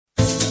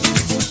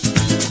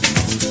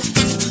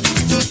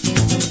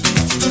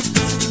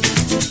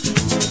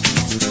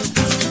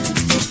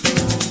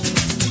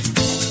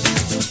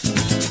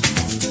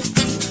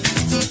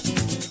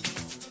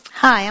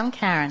Hi, I'm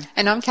Karen.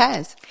 And I'm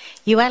Kaz.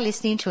 You are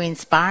listening to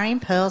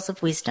Inspiring Pearls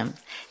of Wisdom.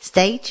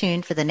 Stay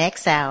tuned for the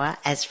next hour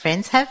as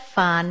friends have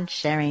fun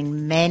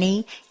sharing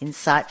many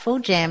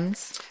insightful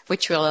gems,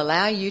 which will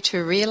allow you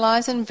to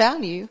realise and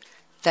value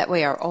that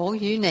we are all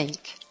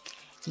unique.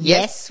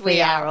 Yes, we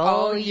are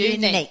all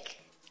unique.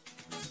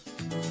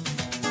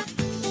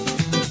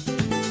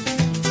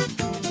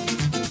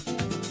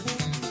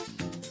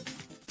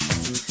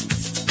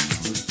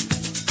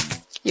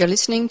 You're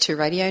listening to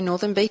Radio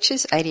Northern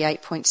Beaches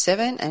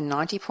 88.7 and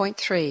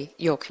 90.3,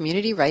 your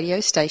community radio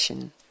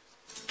station.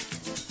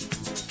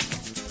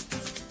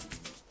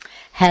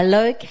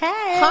 Hello, Kaz.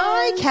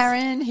 Hi,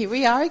 Karen. Here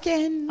we are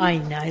again. I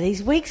know,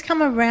 these weeks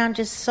come around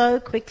just so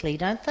quickly,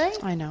 don't they?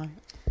 I know.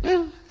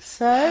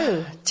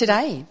 So,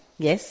 Today.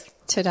 yes.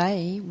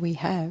 Today we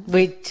have...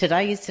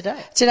 Today is today.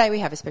 Today we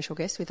have a special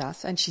guest with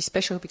us, and she's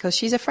special because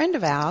she's a friend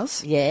of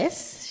ours.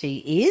 Yes, she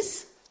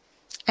is.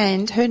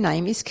 And her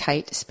name is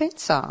Kate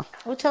Spencer.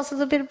 Well, tell us a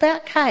little bit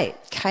about Kate.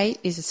 Kate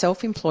is a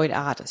self-employed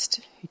artist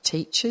who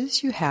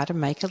teaches you how to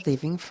make a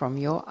living from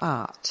your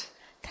art.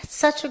 That's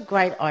such a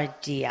great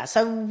idea.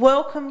 So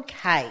welcome,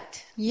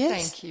 Kate.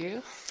 Yes. Thank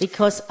you.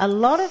 Because a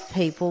lot of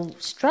people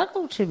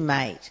struggle to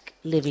make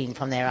living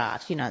from their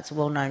art. You know, it's a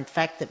well-known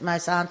fact that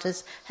most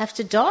artists have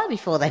to die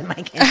before they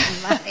make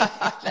any money.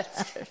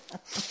 That's true.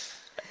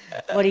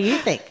 What do you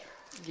think?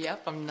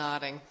 Yep, I'm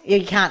nodding.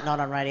 You can't nod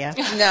on radio.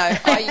 No,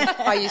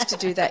 I used to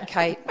do that,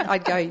 Kate.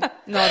 I'd go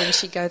nod and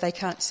she'd go, they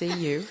can't see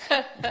you.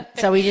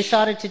 So we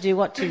decided to do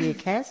what to you,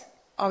 Kaz?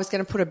 I was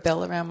going to put a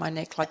bell around my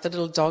neck like the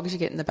little dogs you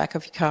get in the back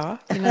of your car,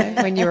 you know,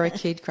 when you were a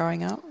kid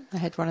growing up. I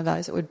had one of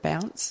those that would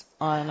bounce.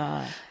 I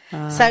know.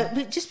 So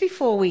just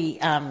before we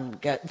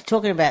go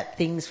talking about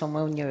things from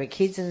when you were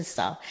kids and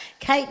stuff,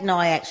 Kate and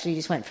I actually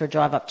just went for a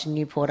drive up to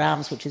Newport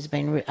Arms, which has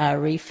been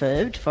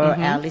refurbed for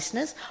our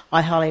listeners.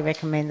 I highly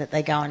recommend that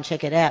they go and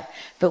check it out.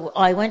 But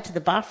I went to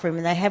the bathroom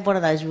and they had one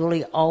of those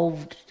really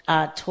old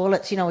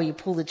toilets, you know, where you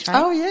pull the chain.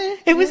 Oh, yeah.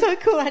 It was so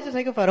cool. I had to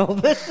take a photo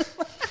of it.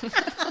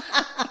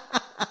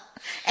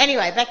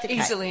 Anyway, back to Kate.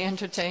 Easily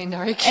entertained,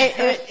 are you?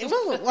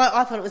 Well,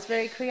 I thought it was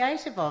very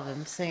creative of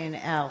them, seeing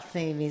our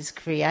theme is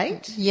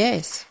create.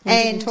 Yes, we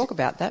didn't talk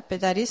about that,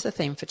 but that is the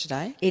theme for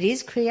today. It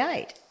is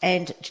create,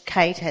 and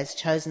Kate has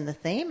chosen the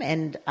theme,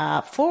 and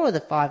 4 of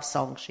the 5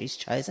 songs she's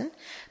chosen.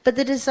 But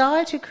the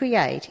desire to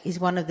create is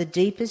one of the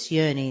deepest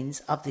yearnings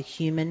of the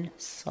human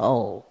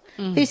soul.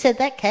 Who said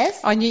that,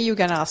 Kaz? I knew you were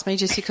going to ask me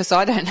just because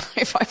I don't know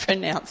if I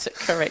pronounce it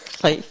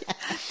correctly.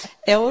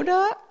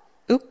 Elder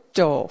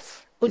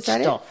Uchtdorf. Is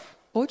that it?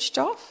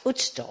 Uchtdorf?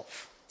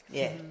 Uchtdorf,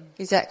 yeah.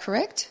 Is that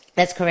correct?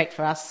 That's correct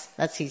for us.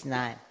 That's his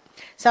name.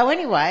 So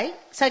anyway,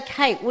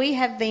 Kate, we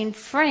have been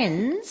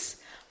friends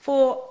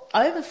for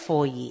over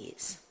 4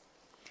 years,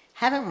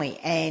 haven't we?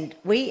 And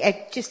we,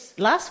 just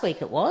last week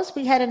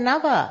we had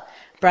another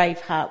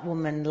Braveheart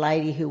woman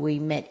lady who we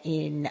met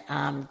in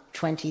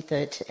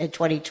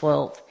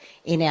 2012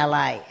 in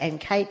LA. And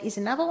Kate is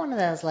another one of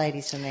those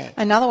ladies from there.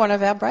 Another one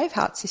of our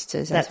Braveheart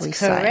sisters, as we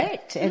say. That's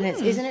correct. And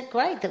isn't it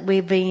great that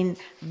we've been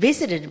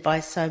visited by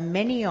so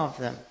many of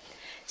them?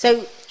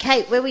 So,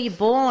 Kate, where were you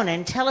born?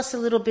 And tell us a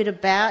little bit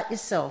about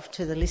yourself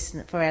to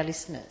for our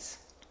listeners.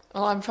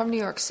 Well, I'm from New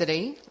York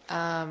City.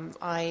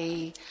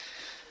 I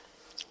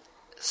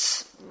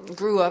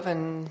grew up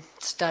and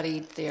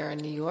studied there in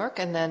New York,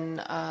 and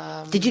then...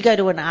 Did you go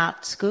to an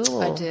art school?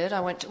 Or? I did. I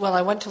went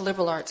to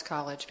liberal arts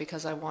college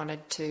because I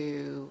wanted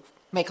to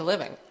make a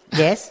living.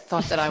 Yes.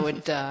 Thought that I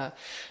would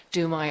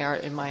do my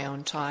art in my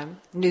own time.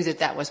 Knew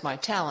that was my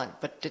talent,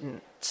 but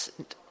it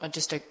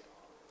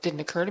didn't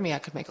occur to me I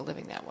could make a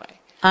living that way.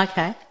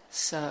 Okay.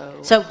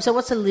 So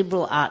what's a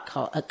liberal art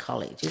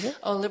college, is it?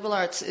 Oh, liberal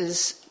arts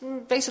is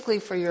basically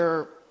for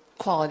your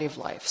quality of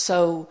life.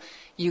 So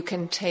you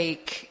can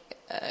take...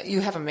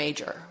 you have a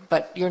major,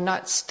 but you're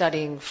not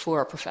studying for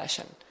a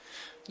profession.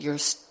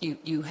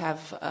 You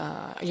have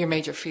your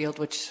major field,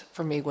 which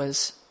for me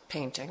was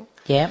painting.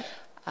 Yeah.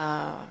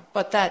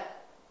 But that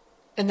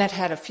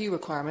had a few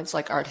requirements,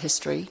 like art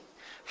history,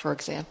 for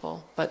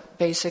example. But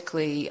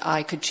basically,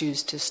 I could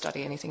choose to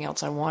study anything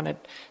else I wanted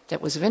that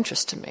was of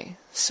interest to me.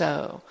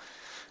 So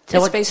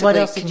it's basically what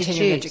else did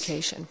continuing you choose?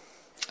 education.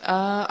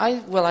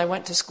 I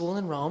went to school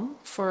in Rome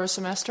for a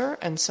semester,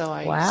 and so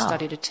I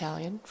studied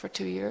Italian for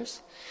 2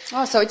 years.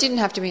 Oh, so it didn't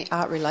have to be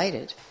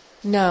art-related?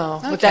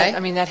 No, okay.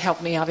 But that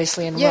helped me,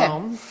 obviously, in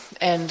Rome.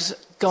 And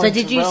going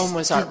to Rome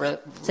was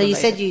art-related. So you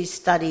said you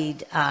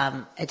studied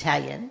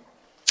Italian?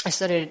 I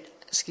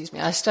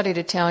studied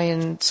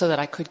Italian so that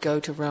I could go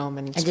to Rome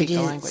and speak the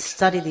language. Did you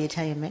study the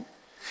Italian men?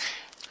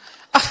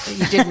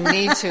 You didn't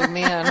need to,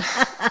 man.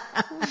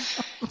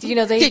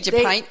 Did you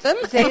paint them?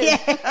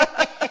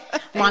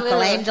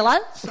 Michelangelo?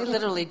 They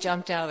literally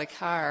jumped out of the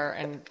car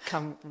and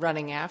come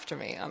running after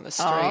me on the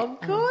street. Oh,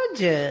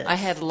 gorgeous. I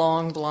had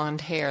long blonde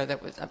hair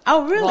that was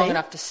really? long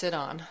enough to sit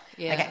on.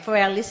 Yeah. Okay, for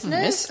our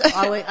listeners,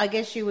 I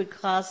guess you would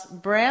class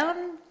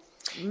brown,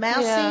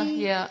 mousy.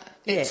 Yeah.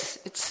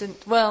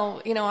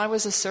 I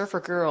was a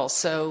surfer girl,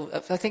 so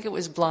I think it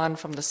was blonde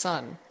from the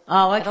sun.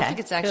 Oh, okay. I don't think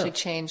it's actually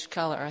changed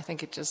color. I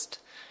think it just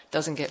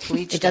doesn't get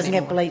bleached. It doesn't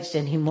anymore. get bleached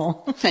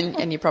anymore.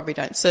 And you probably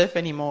don't surf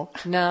anymore.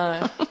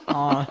 No.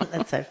 Oh,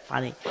 that's so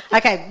funny.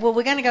 Okay, well,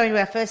 we're going to go into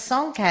our first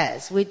song,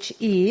 Kaz, which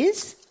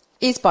is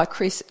By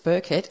Chris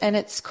Burkett, and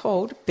it's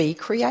called Be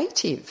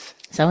Creative.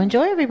 So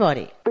enjoy,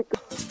 everybody.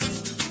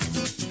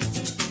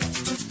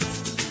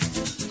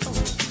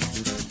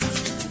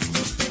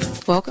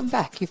 Welcome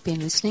back. You've been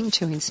listening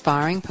to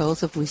Inspiring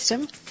Pearls of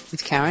Wisdom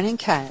with Karen and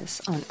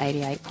Kaz on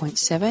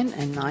 88.7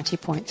 and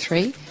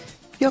 90.3,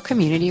 your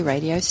community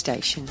radio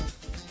station.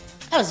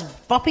 That was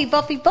boppy,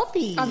 boppy,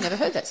 boppy. I've never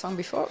heard that song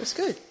before. It was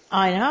good.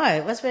 I know,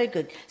 it was very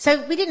good.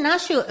 So we didn't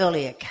ask you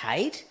earlier,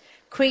 Kate.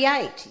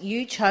 Create.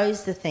 You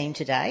chose the theme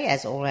today,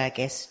 as all our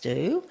guests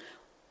do,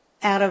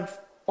 out of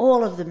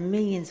all of the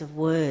millions of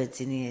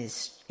words in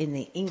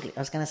the English. I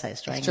was going to say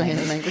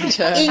Australian language.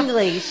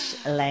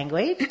 English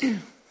language.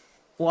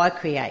 Why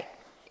create?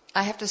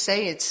 I have to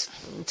say it's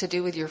to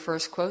do with your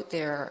first quote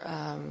there.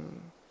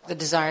 The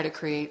desire to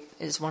create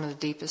is one of the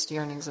deepest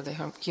yearnings of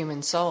the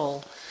human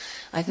soul.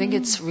 I think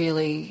it's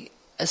really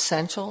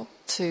essential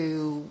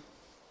to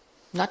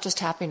not just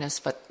happiness,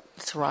 but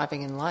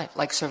thriving in life,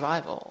 like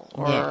survival,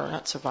 or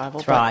not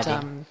survival,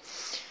 thriving.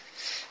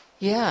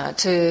 But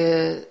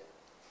to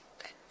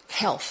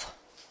health.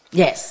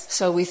 Yes.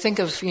 So we think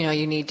of,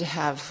 you need to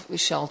have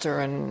shelter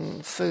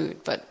and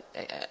food, but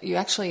you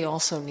actually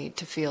also need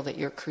to feel that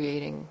you're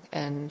creating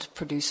and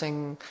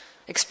producing,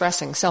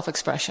 expressing,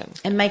 self-expression.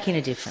 And making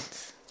a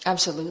difference.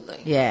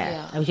 Absolutely.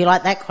 Yeah. If you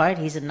like that quote,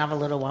 here's another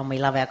little one. We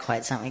love our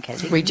quotes, don't we,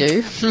 Cassie? We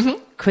do.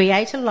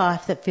 Create a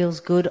life that feels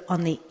good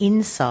on the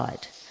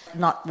inside,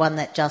 not one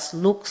that just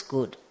looks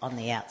good on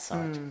the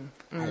outside.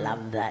 I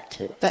love that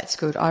too. That's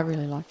good. I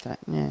really like that.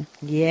 Yeah.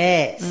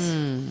 Yes.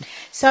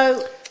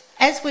 So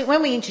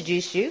when we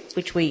introduced you,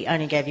 which we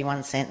only gave you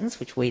one sentence,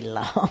 which we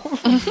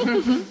love,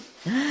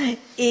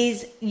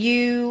 is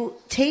you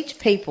teach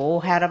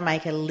people how to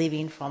make a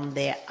living from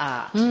their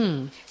art.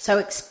 So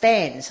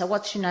expand. So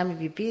what's your name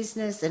of your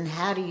business and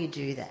how do you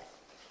do that?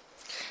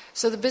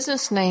 So the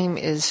business name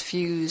is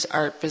Fuse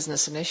Art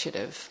Business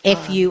Initiative.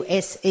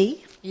 FUSE?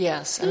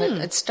 Yes,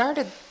 and it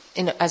started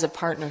as a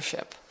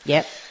partnership.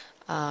 Yep.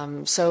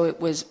 So it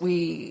was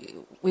we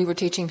were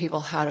teaching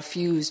people how to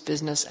fuse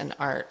business and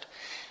art.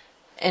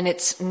 And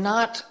it's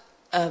not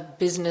a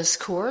business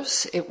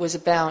course. It was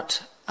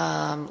about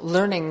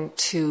learning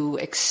to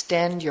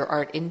extend your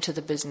art into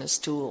the business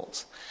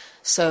tools.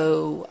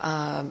 So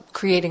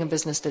creating a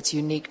business that's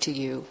unique to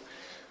you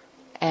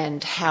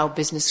and how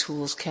business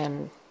tools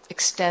can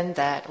extend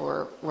that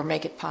or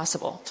make it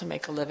possible to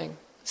make a living.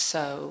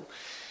 So,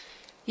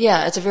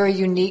 yeah, it's a very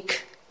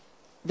unique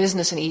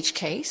business in each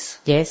case.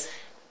 Yes.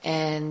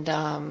 And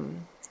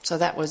so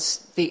that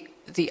was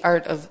the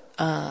art of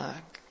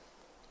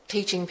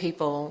teaching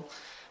people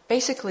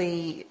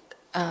basically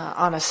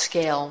on a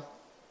scale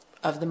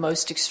of the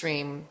most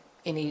extreme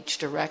in each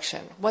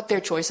direction, what their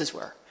choices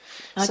were.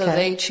 Okay. So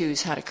they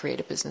choose how to create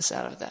a business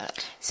out of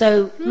that.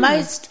 So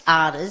most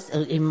artists,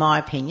 in my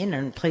opinion,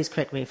 and please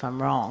correct me if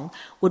I'm wrong,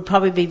 would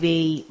probably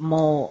be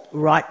more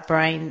right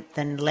brain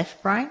than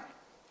left brain?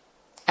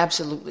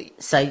 Absolutely.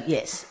 So,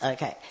 yes,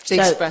 okay.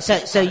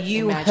 So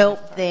you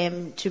help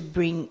them to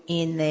bring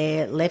in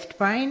their left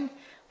brain,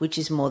 which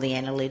is more the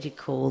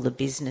analytical, the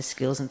business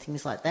skills and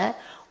things like that?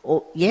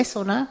 Or yes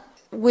or no?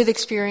 With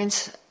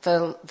experience,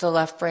 the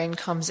left brain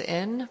comes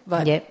in,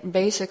 but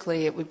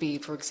basically it would be,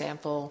 for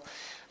example,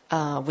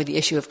 with the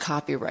issue of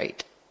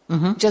copyright,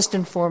 just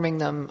informing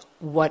them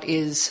what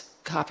is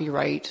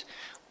copyright,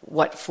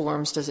 what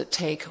forms does it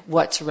take,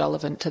 what's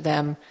relevant to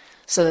them,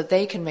 so that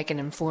they can make an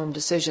informed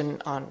decision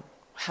on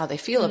how they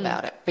feel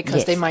about it.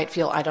 Because they might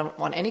feel, I don't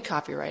want any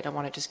copyright, I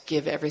want to just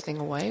give everything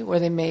away. Or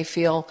they may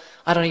feel,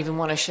 I don't even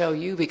want to show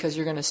you because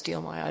you're going to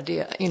steal my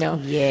idea,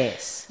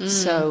 Yes.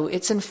 So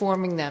it's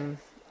informing them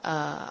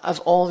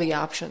of all the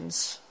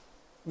options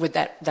with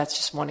that. That's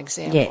just one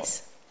example.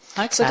 Yes.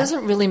 Okay. So it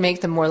doesn't really make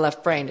them more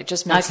left-brained. It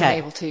just makes them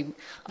able to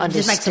understand. It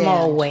just makes them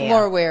more aware.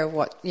 More aware of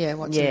what's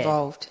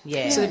involved.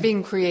 Yeah. So they're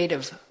being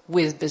creative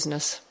with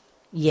business.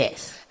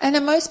 Yes. And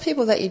are most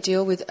people that you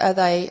deal with, are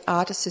they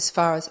artists as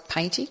far as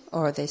painting,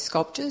 or are they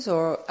sculptors,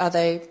 or are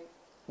they,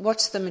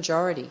 what's the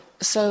majority?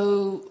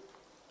 So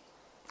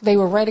they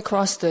were right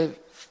across the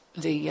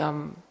board.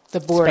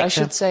 Spectrum. I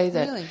should say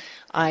that Really?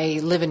 I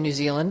live in New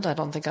Zealand. I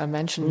don't think I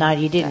mentioned No,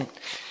 you didn't.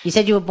 that. You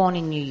said you were born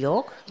in New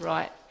York?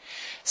 Right.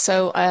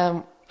 So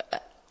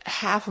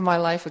half of my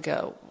life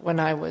ago, when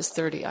I was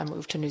 30, I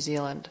moved to New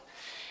Zealand.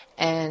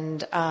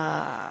 And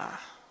I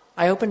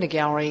opened a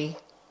gallery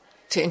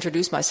to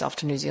introduce myself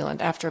to New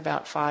Zealand after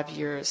about 5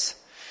 years.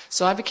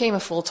 So I became a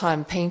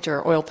full-time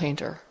painter, oil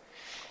painter,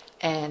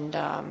 and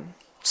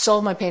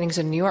sold my paintings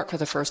in New York for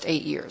the first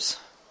 8 years.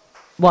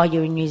 While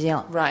you're in New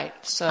Zealand? Right.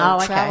 So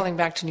okay. traveling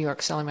back to New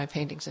York, selling my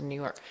paintings in New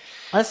York.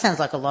 Well, that sounds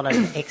like a lot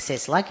of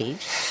excess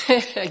luggage.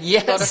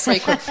 Yes. A lot of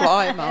frequent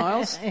flyer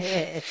miles.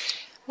 Yes.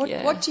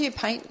 What do you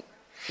paint?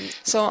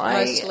 So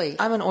mostly?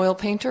 I'm an oil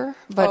painter,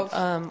 but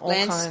Of all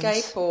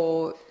landscape kinds.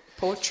 or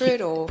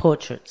portrait or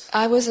Portraits.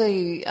 I was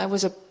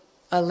a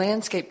a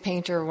landscape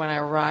painter when I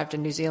arrived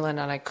in New Zealand,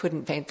 and I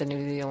couldn't paint the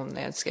New Zealand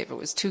landscape. It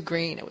was too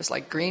green. It was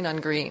like green on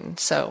green.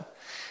 So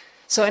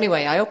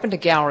anyway, I opened a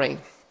gallery,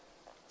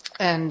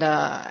 and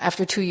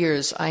after 2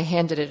 years, I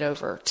handed it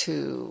over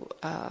to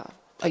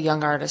a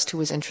young artist who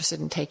was interested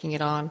in taking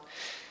it on.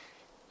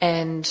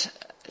 And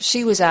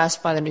she was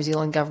asked by the New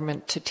Zealand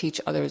government to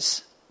teach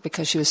others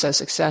because she was so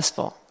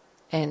successful.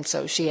 And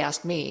so she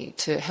asked me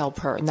to help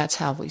her, and that's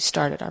how we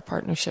started our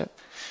partnership.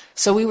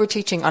 So we were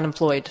teaching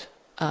unemployed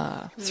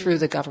through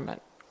the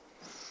government.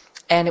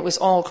 And it was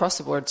all across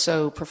the board,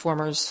 so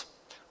performers,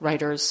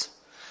 writers,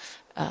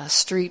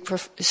 street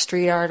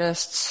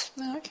artists,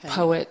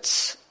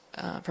 poets,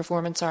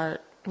 performance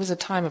art. It was a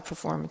time of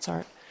performance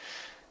art.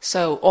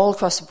 So all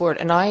across the board.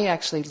 And I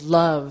actually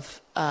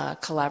love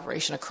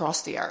collaboration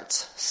across the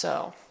arts.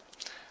 So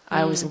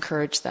I always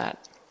encourage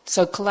that.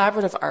 So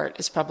collaborative art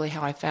is probably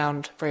how I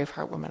found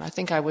Braveheart Women. I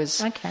think I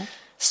was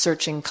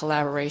searching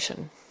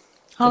collaboration,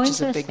 which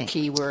is a big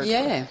key word.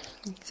 Yeah,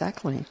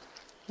 exactly.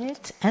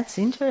 That's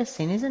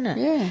interesting, isn't it?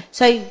 Yeah.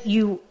 So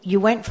you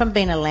went from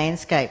being a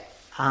landscape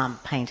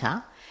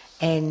painter,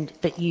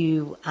 but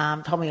you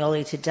told me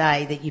earlier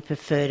today that you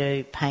prefer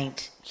to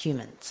paint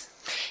humans.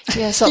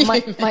 Yeah. So my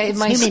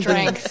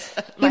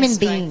strength, human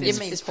beings,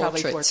 is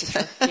probably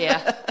portraiture.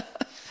 Yeah.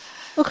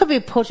 Well, it could be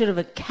a portrait of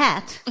a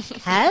cat,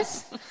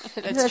 Kaz.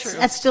 That's true.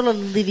 That's still a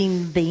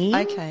living being.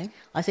 Okay.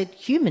 I said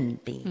human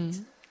beings.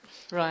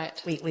 Right.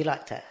 We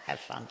like to have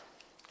fun.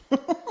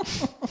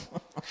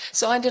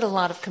 So I did a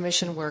lot of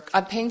commission work. I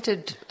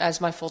painted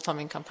as my full-time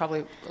income,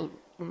 probably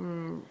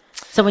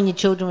So when your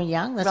children were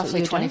young, that's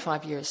roughly what you were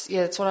 25 years.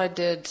 Yeah, that's what I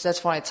did.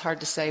 That's why it's hard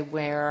to say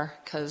where,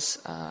 because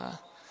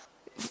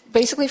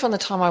basically from the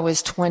time I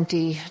was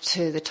 20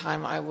 to the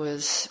time I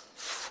was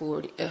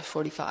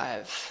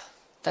 45,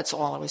 that's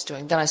all I was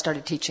doing. Then I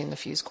started teaching the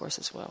Fuse course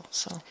as well.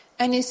 So.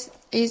 And is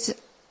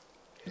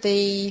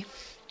the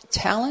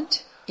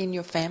talent in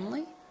your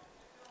family?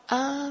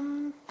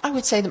 I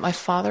would say that my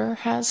father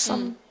has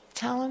some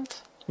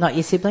talent. Not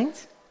your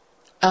siblings?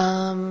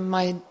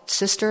 My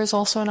sister is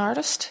also an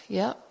artist,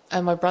 yeah.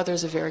 And my brother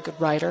is a very good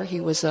writer.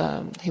 He was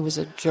a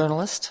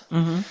journalist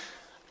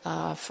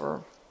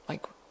for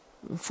like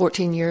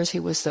 14 years.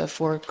 He was the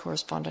foreign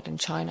correspondent in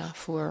China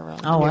for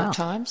the New York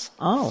Times.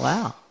 Oh,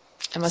 wow.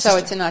 And my So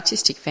sister, it's an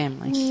artistic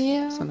family.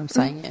 Yeah. That's what I'm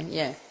saying.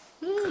 Yeah.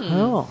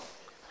 Cool.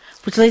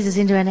 Which leads us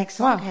into our next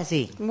song,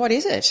 Cassie. What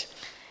is it?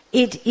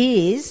 It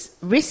is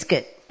Risk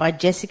It by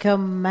Jessica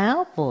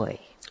Mauboy.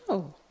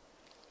 Oh,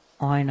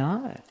 I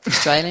know.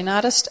 Australian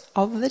artist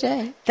of the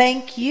day.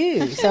 Thank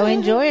you. So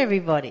enjoy,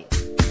 everybody.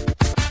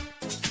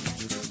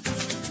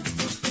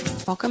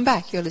 Welcome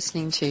back. You're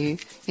listening to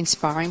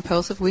Inspiring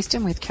Pearls of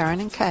Wisdom with Karen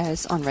and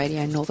Kaz on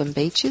Radio Northern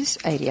Beaches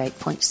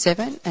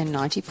 88.7 and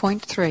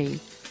 90.3.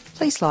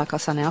 Please like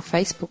us on our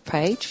Facebook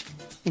page,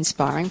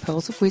 Inspiring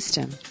Pearls of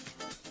Wisdom.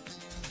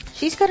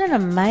 She's got an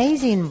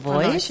amazing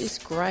voice. I know, she's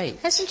great.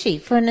 Hasn't she?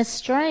 For an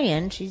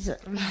Australian, she's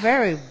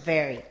very,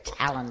 very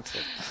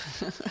talented.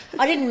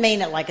 I didn't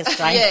mean it like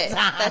Australian.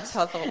 Yeah, that's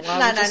how I thought. No,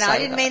 I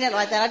didn't mean it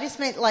like that. I just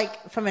meant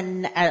like from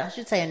I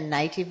should say a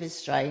native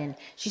Australian.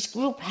 She's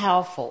real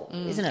powerful,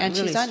 isn't it? And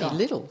really she's only strong.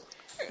 little.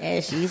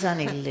 Yeah, she's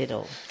only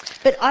little.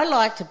 But I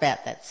liked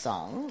about that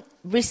song,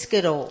 Risk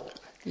It All.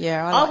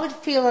 Yeah, I would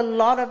feel a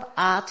lot of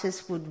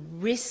artists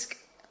would risk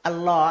a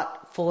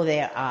lot for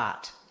their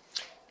art.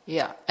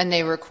 yeah, and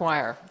they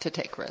require to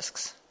take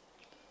risks.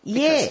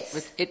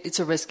 Yes. It's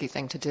a risky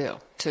thing to do,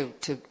 to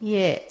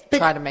Yeah.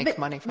 try to make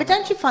money from But it.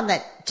 don't you find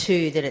that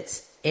too, that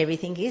it's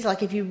everything is?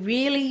 Like if you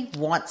really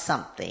want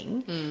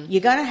something,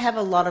 you're going to have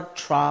a lot of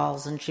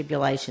trials and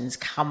tribulations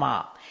come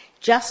up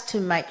just to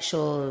make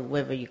sure,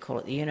 whether you call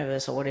it the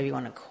universe or whatever you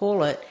want to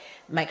call it,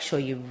 make sure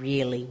you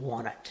really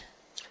want it.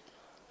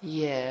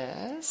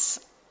 Yes.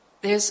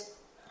 There's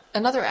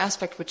another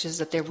aspect, which is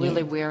that they're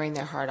really wearing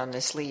their heart on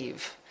their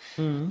sleeve,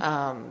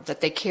 that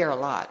they care a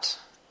lot.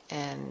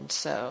 And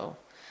so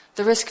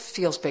the risk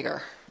feels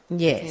bigger.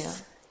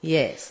 Yes.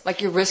 Yes.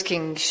 Like you're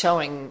risking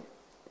showing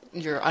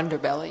your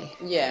underbelly.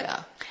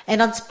 Yeah.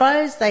 And I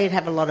suppose they'd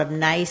have a lot of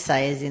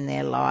naysayers in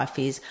their life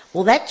is,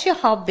 well, that's your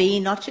hobby,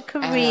 not your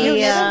career. You'll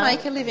never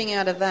make a living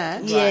out of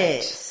that.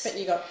 Yes.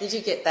 But did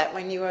you get that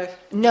when you were...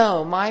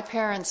 No, my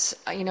parents,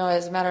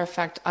 as a matter of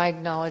fact, I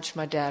acknowledged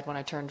my dad when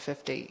I turned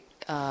 50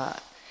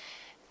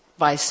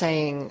 by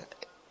saying,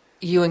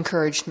 you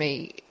encouraged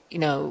me,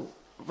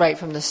 right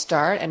from the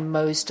start, and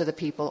most of the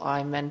people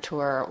I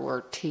mentor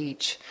or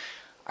teach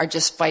are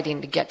just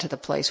fighting to get to the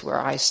place where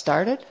I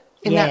started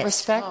in that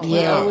respect. Oh,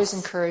 They yes. always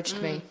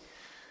encouraged me.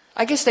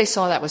 I guess they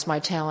saw that was my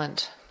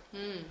talent.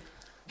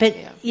 But,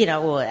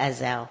 or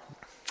as our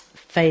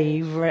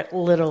favourite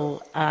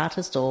little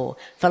artist or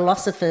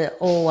philosopher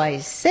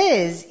always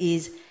says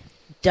is,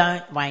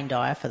 Wayne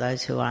Dyer, for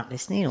those who aren't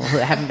listening or who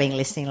haven't been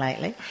listening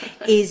lately,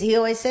 he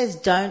always says,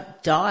 don't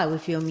die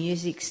with your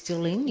music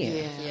still in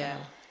you. Yeah.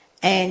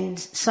 And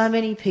so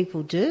many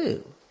people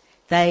do.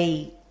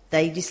 They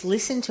just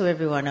listen to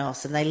everyone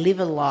else and they live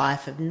a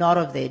life not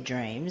of their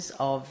dreams,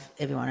 of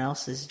everyone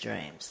else's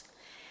dreams.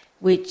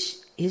 which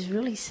is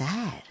really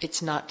sad.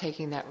 It's not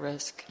taking that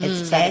risk.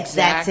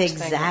 That's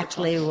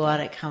exactly what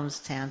it comes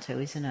down to,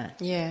 isn't it?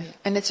 Yeah,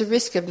 and it's a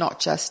risk of not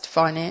just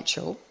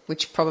financial,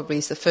 which probably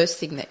is the first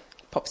thing that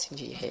pops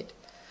into your head,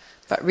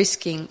 but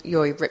risking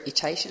your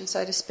reputation,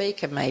 so to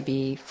speak, and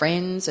maybe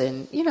friends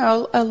and, you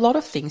know, a lot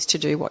of things to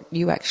do what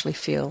you actually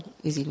feel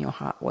is in your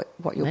heart,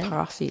 what your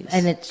path is.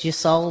 And it's your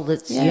soul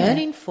that's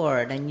yearning for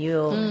it, and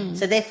you're...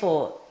 So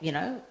therefore, you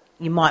know,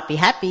 you might be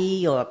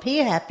happy or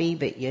appear happy,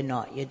 but you're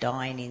not. You're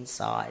dying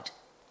inside.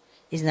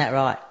 Isn't that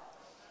right?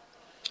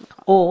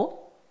 Or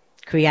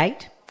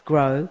create,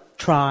 grow,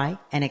 try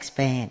and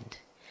expand.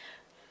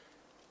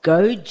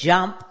 Go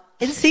jump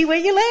and see where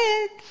you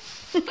land.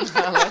 Oh, that's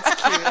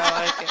cute.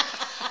 I like it.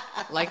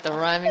 Like the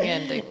rhyming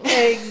ending.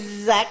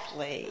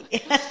 Exactly.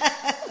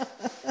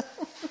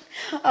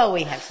 Oh,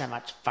 we have so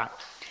much fun.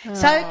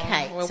 So,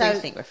 Kate, well, so we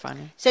think we're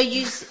funny. So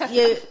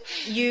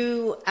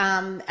you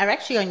are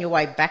actually on your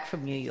way back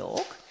from New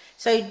York.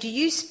 So do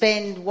you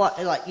spend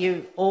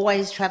you're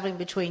always travelling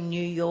between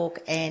New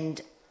York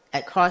and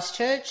at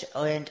Christchurch?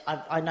 And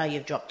I know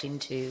you've dropped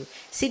into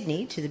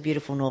Sydney to the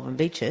beautiful Northern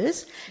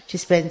Beaches to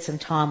spend some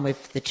time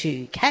with the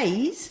two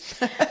Ks.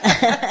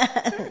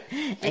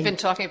 We've been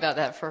talking about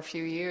that for a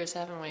few years,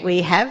 haven't we?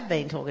 We have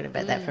been talking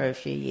about that for a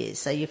few years.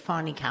 So you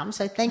finally come.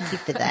 So thank you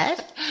for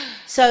that.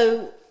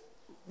 So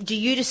do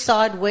you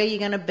decide where you're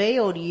going to be,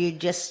 or do you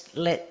just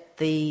let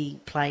the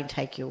plane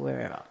take you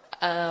wherever?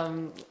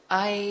 I've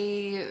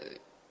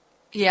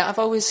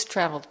always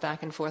traveled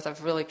back and forth.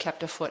 I've really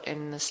kept a foot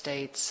in the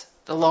States.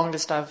 The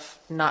longest I've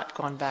not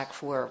gone back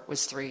for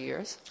was 3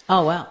 years.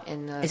 Oh, wow.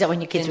 Is that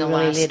when your kids were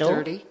really little?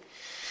 30.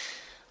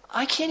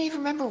 I can't even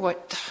remember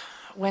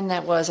when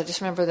that was. I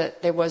just remember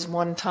that there was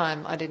one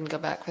time I didn't go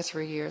back for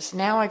 3 years.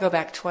 Now I go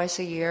back twice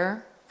a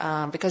year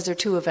because there are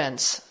two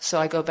events. So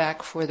I go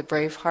back for the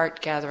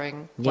Braveheart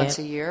gathering once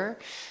a year,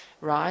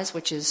 Rise,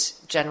 which is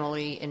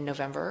generally in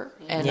November.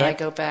 And I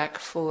go back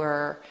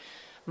for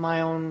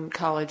my own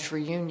college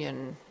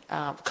reunion,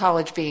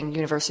 college being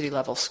university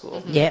level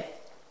school. Yep.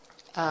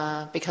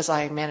 Because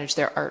I manage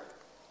their art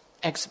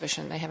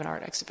exhibition. They have an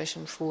art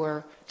exhibition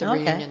for the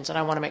reunions, and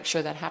I want to make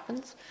sure that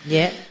happens.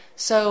 Yeah.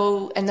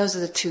 So, and those are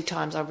the two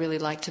times I really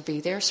like to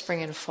be there,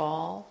 spring and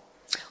fall.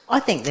 I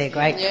think they're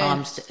great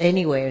times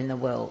anywhere in the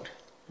world,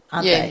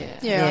 aren't they?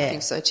 Yeah, I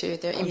think so too.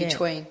 They're in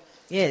between.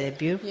 Yeah, they're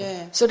beautiful.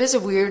 Yeah. So it is a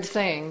weird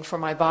thing for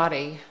my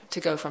body to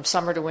go from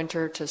summer to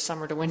winter to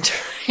summer to winter.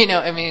 You know,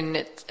 I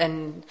mean,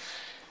 to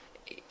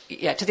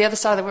the other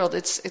side of the world,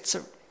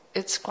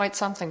 it's quite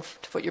something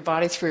to put your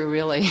body through,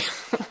 really.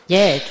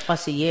 Yeah,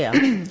 twice a year,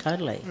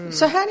 totally.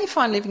 So how do you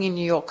find living in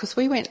New York? Because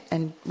we went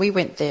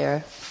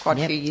there quite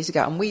a few years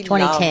ago, and we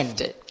 2010.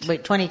 loved it.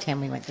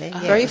 2010 we went there.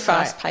 Very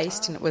fast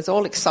paced, and it was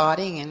all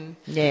exciting, and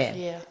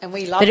and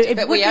we loved it.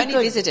 But we only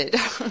visited.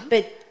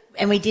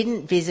 And we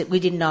didn't visit.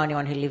 We didn't know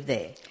anyone who lived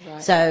there.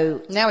 Right.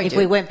 So now if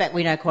we went back,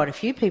 we know quite a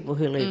few people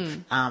who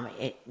live,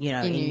 in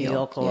New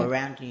York or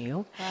around New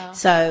York. Wow.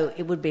 So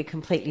it would be a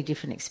completely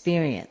different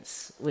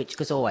experience,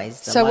 because always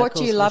the So locals what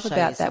do you love will show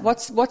about you that?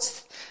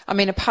 What's I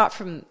mean, apart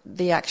from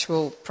the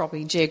actual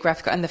probably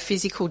geographical and the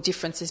physical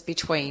differences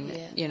between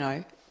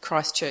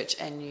Christchurch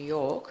and New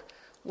York,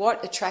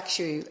 what attracts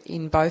you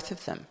in both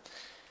of them?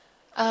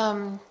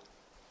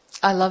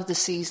 I love the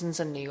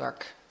seasons in New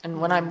York. And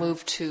when I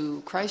moved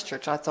to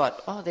Christchurch, I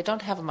thought, they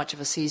don't have much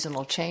of a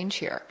seasonal change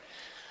here.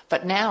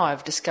 But now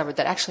I've discovered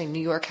that actually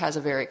New York has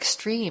a very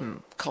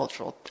extreme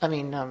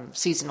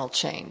seasonal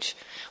change,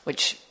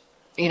 which,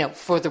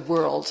 for the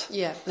world,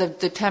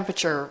 the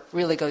temperature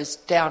really goes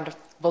down to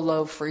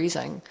below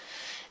freezing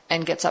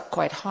and gets up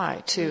quite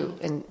high, too,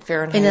 in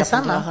Fahrenheit. In the up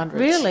summer? into the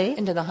hundreds. Really?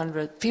 Into the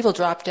hundreds. People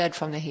drop dead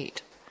from the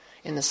heat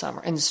in the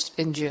summer, in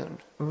June.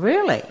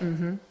 Really?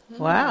 Mm-hmm.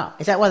 Wow.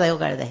 Is that why they all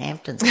go to the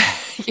Hamptons?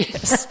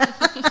 Yes.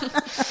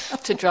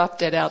 To drop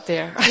dead out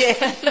there.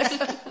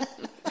 Yeah.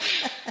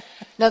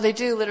 No, they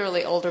do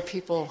literally. Older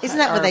people. Isn't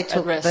that what they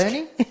took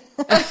Bernie?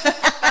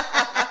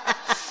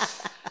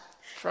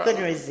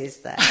 Couldn't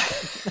resist that.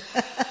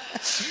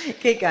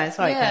 Keep going.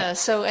 Sorry. Yeah. Kate.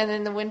 So, and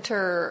in the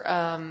winter,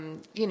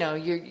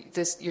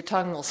 your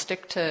tongue will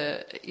stick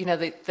to,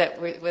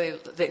 where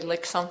they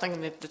lick something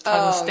and the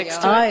tongue sticks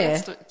to it. Oh,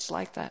 yeah. It's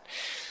like that.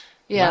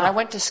 Yeah, and I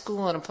went to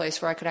school in a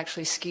place where I could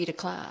actually ski to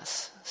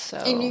class. So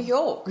In New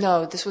York?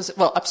 No, this was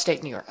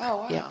upstate New York. Oh,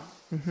 wow. Yeah.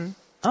 Mm-hmm.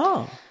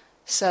 Oh.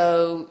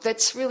 So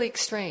that's really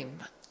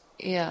extreme.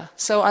 Yeah.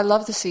 So I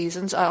love the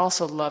seasons. I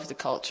also love the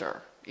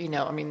culture.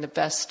 The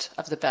best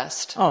of the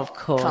best. Oh, of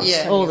course.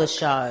 Yeah. All the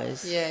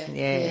shows.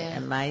 Yeah.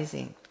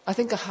 Amazing. I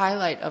think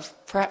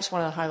perhaps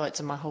one of the highlights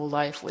of my whole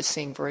life was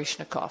seeing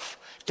Baryshnikov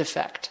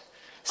defect.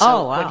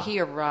 So when he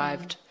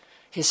arrived,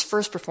 his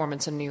first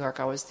performance in New York,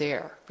 I was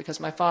there because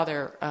my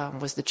father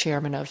was the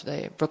chairman of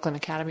the Brooklyn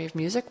Academy of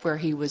Music, where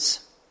he was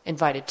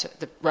invited to,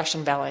 the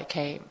Russian ballet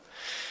came.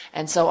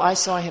 And so I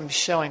saw him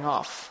showing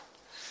off.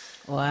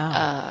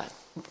 Wow.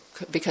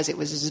 Because it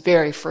was his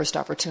very first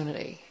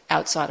opportunity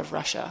outside of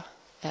Russia.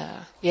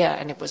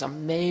 And it was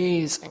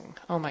amazing.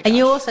 Oh, my gosh. And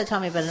you also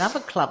told me about another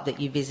club that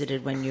you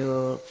visited when you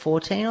were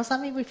 14 or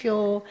something with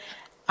your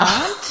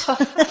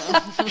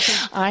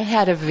aunt? I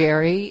had a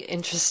very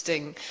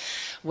interesting,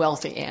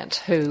 wealthy aunt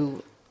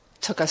who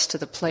took us to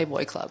the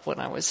Playboy Club when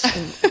I was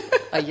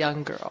a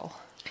young girl.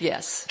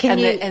 Yes, I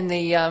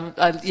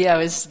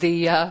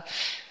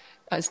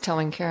was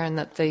telling Karen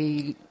that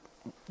the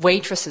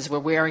waitresses were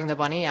wearing the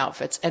bunny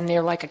outfits, and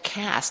they're like a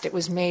cast. It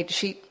was made.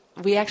 She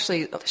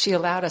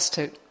allowed us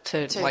to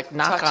like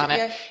knock on it.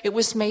 Yeah. It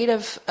was made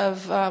of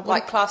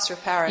Like plaster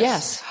of Paris.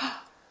 Yes.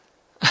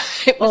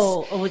 It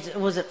was, Or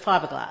was it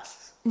fiberglass?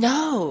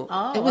 no,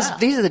 Oh, it was. wow.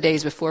 These are the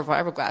days before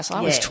fiberglass. I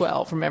was Yeah.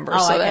 12. Remember? Oh,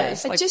 So okay. that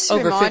is It like just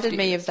over reminded 50.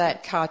 me of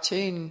that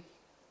cartoon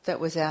that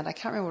was out. I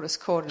can't remember what it's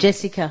called.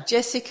 Jessica.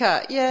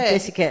 Jessica, yeah.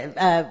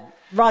 Jessica.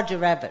 Roger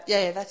Rabbit.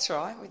 Yeah, that's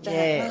right. With that.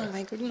 Yeah. Oh,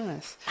 my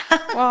goodness.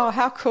 Wow,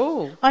 how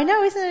cool. I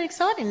know, isn't it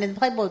exciting? And the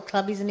Playboy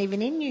Club isn't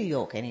even in New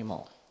York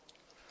anymore.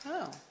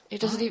 Oh. It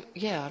doesn't even.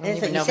 Yeah, I don't That's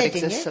even what know you if said, it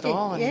didn't exists you? at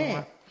all Yeah.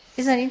 anymore.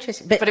 Isn't that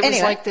interesting? But But it was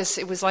anyway, like this.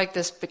 It was like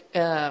this,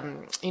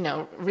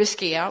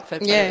 risky outfit.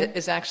 But Yeah. it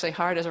is actually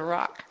hard as a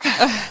rock. so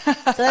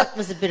that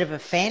was a bit of a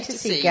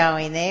fantasy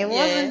going there,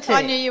 wasn't it?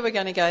 I knew you were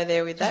going to go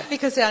there with that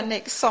because our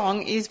next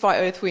song is by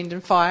Earth, Wind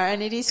and Fire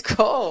and it is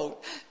called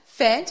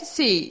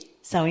Fantasy.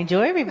 So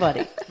enjoy,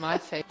 everybody. My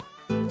favorite.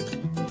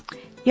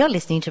 You're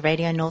listening to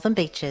Radio Northern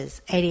Beaches,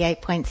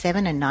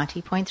 88.7 and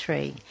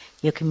 90.3,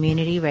 your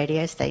community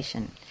radio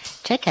station.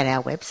 Check out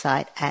our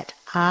website at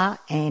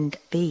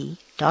rnb.org.au.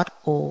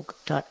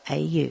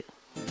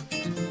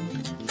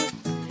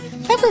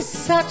 That was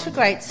such a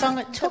great song.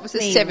 It took was a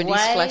me 70s way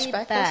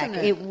flashback, back. wasn't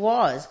it? It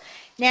was.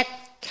 Now,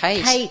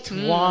 Kate.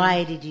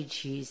 why did you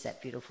choose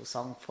that beautiful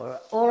song for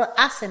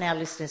us and our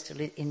listeners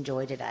to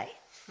enjoy today?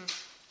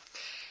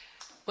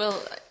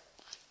 Well,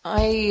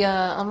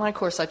 on my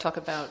course, I talk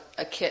about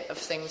a kit of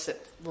things that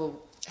will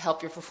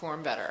help you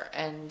perform better,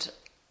 and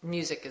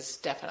music is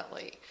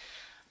definitely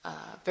a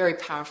very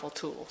powerful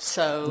tool.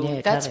 So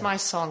Yeah, that's totally. my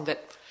song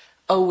that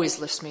always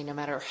lifts me, no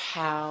matter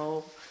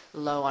how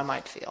low I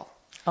might feel.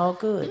 Oh,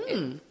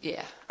 good.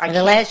 Yeah, It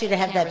allows you to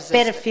have can't that resist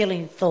better it.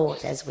 feeling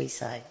thought, as we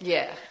say.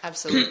 Yeah,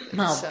 absolutely.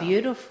 Oh, So-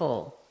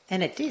 beautiful.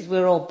 And it is.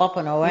 We're all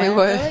bopping around. We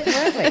were.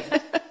 Weren't we?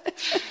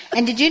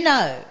 And did you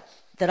know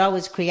that I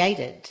was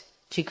created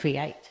to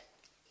create?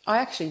 I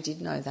actually did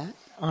know that.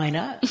 I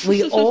know.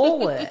 We all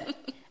were.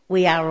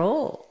 We are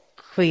all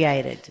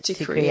created To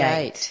to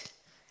create.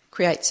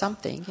 Create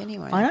something,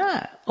 anyway. I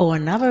know. Or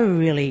another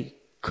really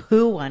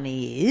cool one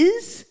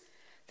is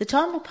the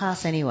time will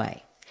pass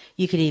anyway.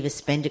 You could either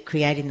spend it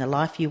creating the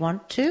life you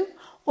want to,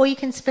 or you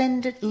can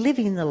spend it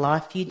living the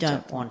life you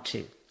don't want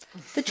to.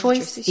 The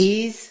choice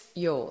is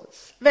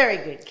Yours. very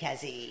good,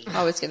 Kazzy.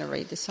 I was going to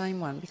read the same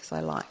one because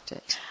I liked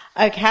it.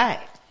 Okay.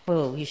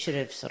 Well, you should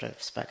have sort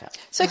of spoke up.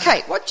 So,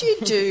 Kate, what do you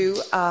do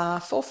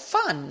for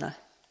fun?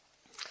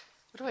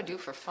 What do I do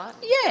for fun?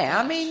 Yeah,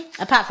 I mean,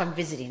 Apart from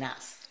visiting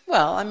us.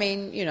 well, I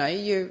mean, you know,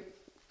 your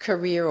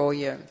career or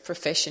your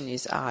profession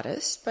is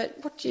artist, but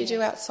what do you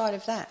do outside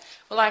of that?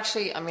 Well,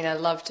 actually, I mean, I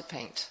love to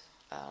paint.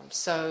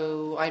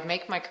 So I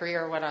make my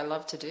career what I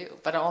love to do.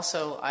 But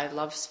also, I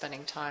love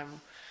spending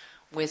time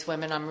with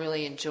women. I'm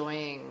really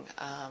enjoying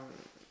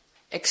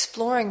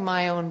exploring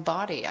my own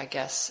body, I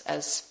guess,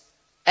 as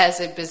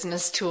a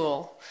business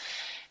tool.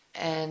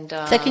 And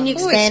So can you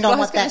expand on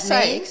what that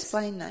means?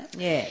 Explain that.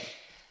 Yeah.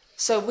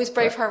 so with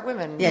Braveheart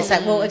Women, Yeah, so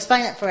well,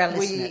 explain that for our We-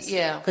 listeners.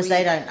 yeah, Because we-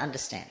 they don't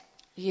understand.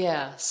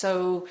 yeah,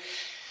 so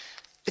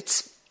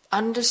it's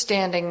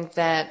understanding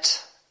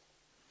that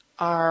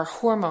our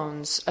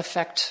hormones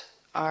affect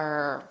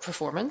our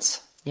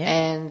performance. Yeah.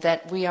 And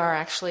that we are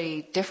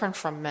actually different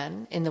from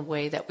men in the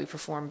way that we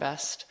perform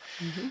best.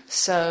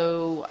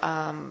 So,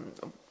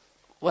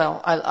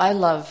 well, I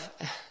love,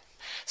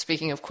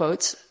 speaking of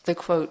quotes, the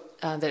quote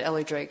that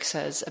Ellie Drake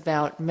says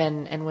about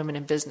men and women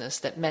in business,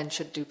 that men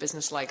should do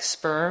business like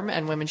sperm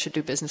and women should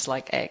do business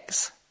like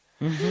eggs.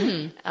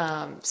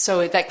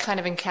 So that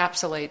kind of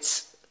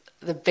encapsulates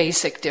the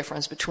basic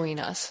difference between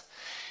us.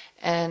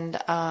 And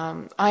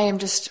I am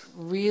just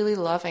really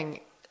loving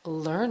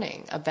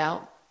learning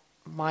about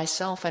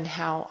myself and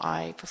how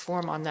I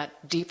perform on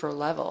that deeper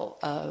level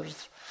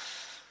of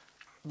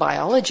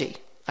biology,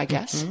 I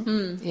guess.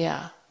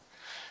 Yeah.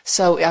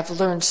 So I've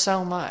learned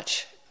so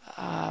much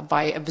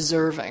by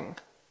observing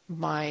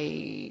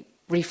my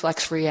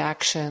reflex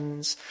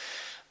reactions,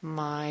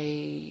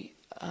 my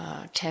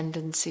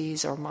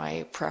tendencies or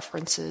my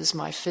preferences,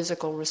 my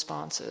physical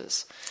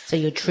responses. So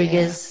your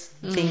triggers,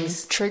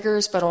 things.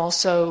 Triggers, but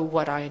also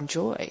what I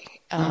enjoy.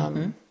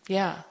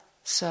 Yeah.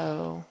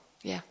 So,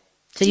 yeah.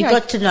 So you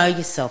got to know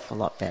yourself a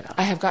lot better.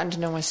 I have gotten to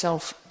know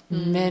myself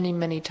many,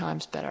 many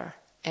times better.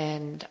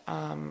 And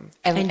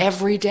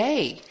every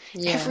day,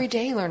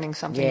 learning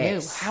something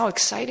Yes. new. How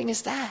exciting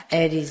is that?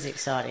 It is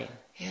exciting.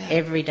 Yeah.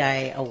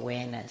 Everyday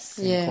awareness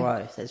and Yeah.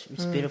 growth. It's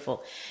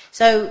beautiful.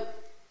 So,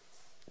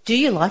 do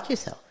you like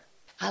yourself?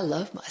 I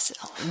love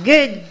myself.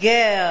 Good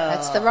girl.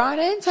 That's the right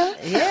answer.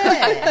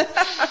 Yeah.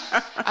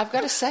 I've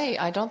got to say,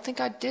 I don't think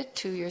I did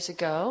 2 years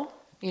ago.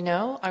 You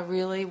know, I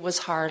really was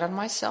hard on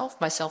myself.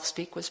 My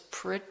self-speak was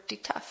pretty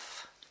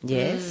tough.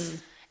 Yes.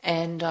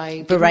 and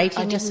I Berating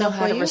didn't know yourself,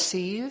 how were to you?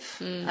 receive.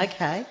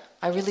 Okay.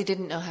 I really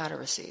didn't know how to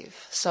receive.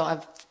 So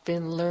I've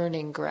been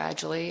learning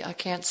gradually. I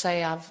can't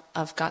say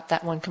I've got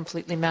that one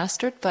completely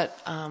mastered, but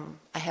I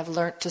have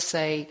learned to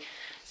say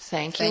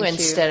thank you Thank you.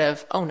 instead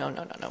of, oh, no,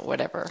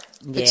 whatever.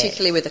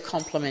 Particularly with a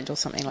compliment or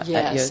something like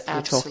Yes, that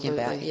you're talking about.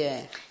 absolutely.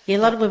 Yeah. Yeah, a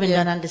lot of women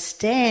don't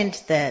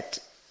understand that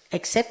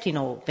accepting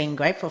or being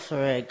grateful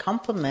for a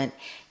compliment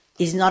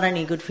is not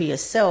only good for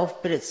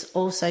yourself, but it's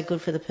also good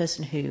for the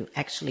person who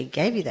actually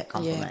gave you that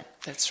compliment.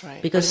 That's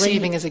right. Because when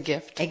Receiving you- is a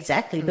gift.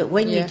 Exactly. But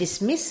when Yeah. you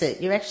dismiss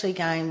it, you're actually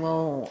going,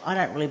 well, I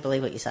don't really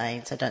believe what you're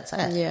saying, so don't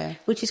say it. Yeah.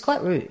 Which is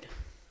quite rude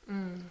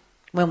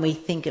when we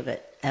think of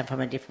it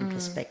from a different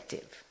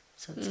perspective.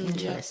 So it's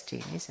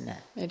interesting, isn't it?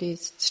 It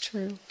is. It's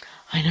true.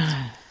 I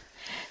know.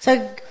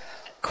 So,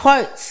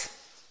 quotes.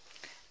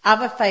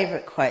 Other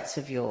favourite quotes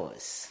of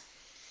yours?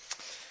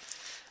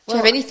 Do you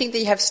have anything that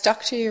you have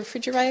stuck to your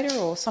refrigerator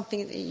or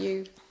something that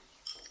you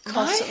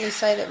constantly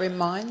say that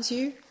reminds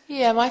you?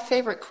 Yeah, my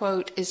favorite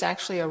quote is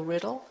actually a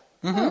riddle.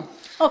 Oh,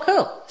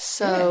 cool.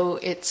 So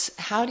it's,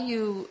 how do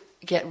you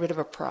get rid of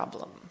a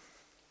problem?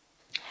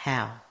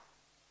 How?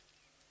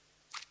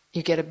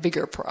 You get a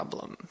bigger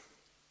problem.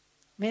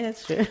 Yeah,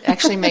 that's true. It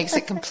actually makes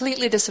it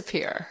completely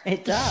disappear.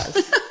 It does.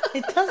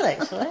 It does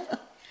actually.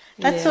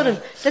 That's sort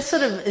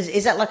of.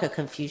 Is that like a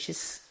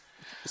Confucius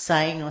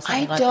saying or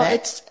something like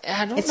that?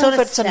 I don't It know sort if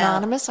of it's sound-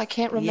 anonymous. I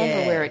can't remember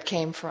Yeah. where it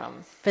came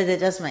from. But it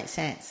does make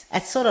sense.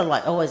 It's sort of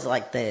like always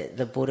like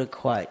the Buddha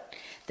quote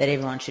that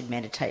everyone should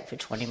meditate for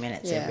 20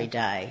 minutes Yeah. every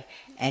day.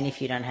 And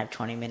if you don't have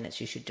 20 minutes,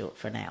 you should do it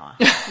for an hour.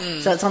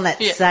 So it's on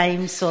that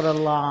same sort of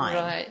line.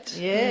 Right.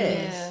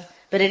 Yes. Yeah.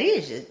 But it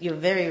is. You're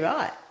very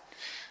right.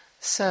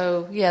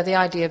 So, yeah, the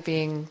idea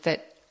being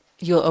that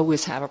you'll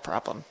always have a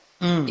problem,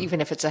 even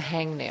if it's a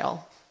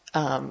hangnail.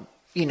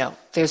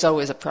 There's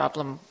always a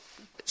problem.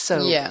 So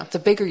the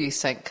bigger you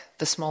think,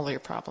 the smaller your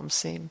problems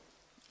seem.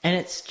 And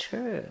it's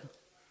true.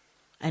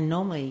 And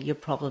normally your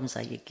problems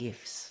are your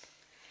gifts.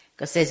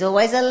 Because there's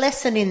always a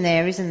lesson in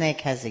there, isn't there,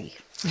 Kazi?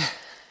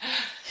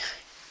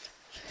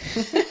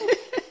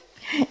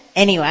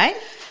 Anyway,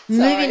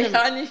 moving on.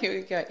 I knew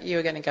you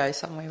were going to go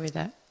somewhere with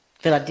that.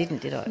 But I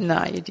didn't, did I?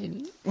 No, you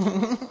didn't.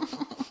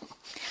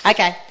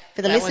 Okay,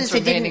 for the That listeners one's who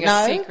didn't remaining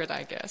know. a secret,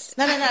 I guess.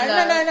 No.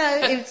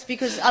 It's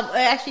because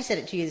I actually said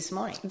it to you this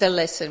morning. The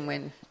lesson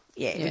when...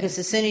 Yeah, because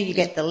the sooner you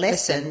get the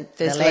lesson,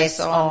 the there's less less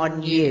on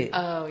on you.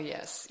 Oh,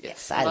 yes.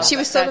 Yes, I love She it.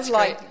 was sort That's of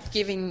like great.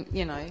 giving,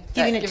 Giving it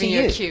to Giving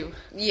you. you a cue.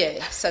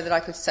 Yeah, so that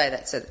I could say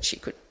that so that she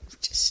could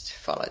just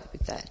follow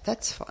with that.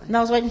 That's fine. No,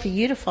 I was waiting for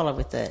you to follow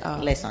with the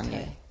Oh, less on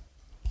okay.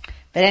 you.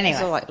 But anyway.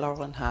 It's all like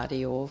Laurel and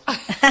Hardy or,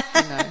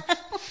 you know,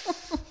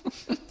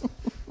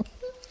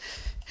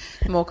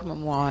 Morecambe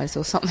and Wise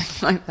or something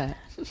like that.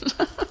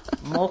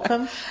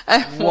 Morecambe,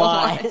 Wise.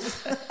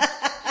 Wise.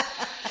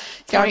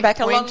 Going back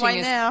a long Pointing way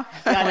is- now.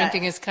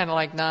 Pointing is kind of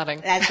like nodding.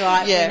 That's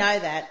right, Yeah. we know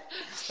that.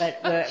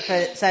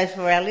 But so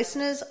for our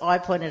listeners, I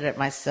pointed at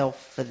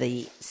myself for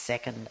the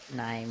second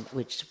name,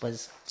 which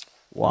was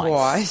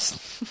Wise.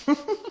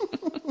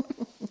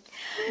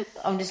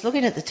 I'm just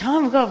looking at the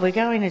time. God, we're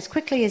going as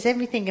quickly as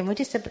everything, and we're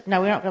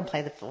not going to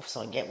play the fourth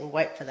song yet. We'll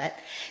wait for that.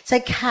 So,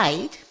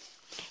 Kate,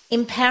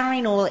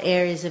 empowering all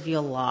areas of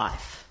your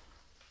life.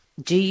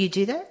 Do you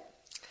do that?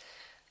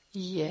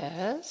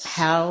 Yes.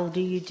 How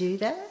do you do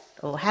that?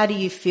 Or how do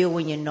you feel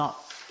when you're not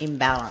in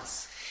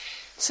balance?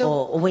 So,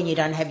 Or when you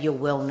don't have your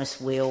wellness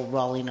wheel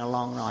rolling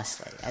along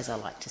nicely, as I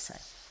like to say.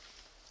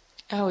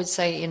 I would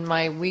say in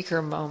my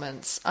weaker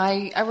moments,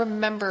 I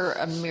remember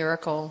a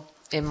miracle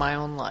in my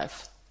own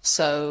life.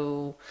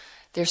 So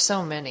there's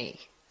so many.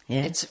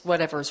 Yeah. It's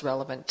whatever is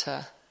relevant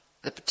to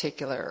the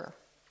particular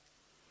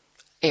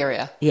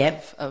area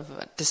Yep.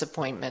 of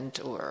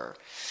disappointment or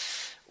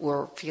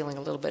feeling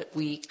a little bit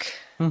weak.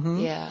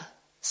 Mm-hmm. Yeah.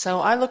 So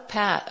I look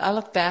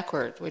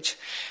backward, which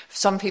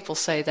some people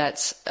say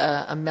that's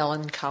a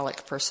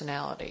melancholic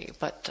personality,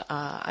 but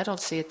I don't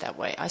see it that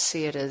way. I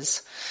see it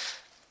as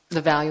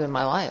the value in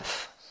my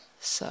life.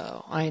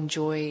 So I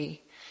enjoy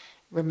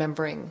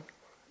remembering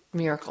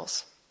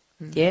miracles.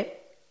 Yep.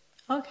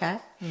 Okay.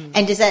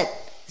 And does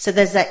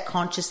that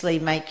consciously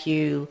make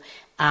you,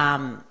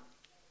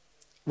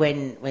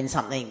 when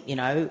something,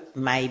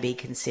 may be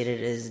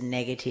considered as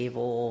negative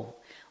or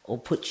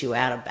puts you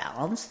out of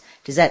balance,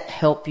 does that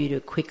help you to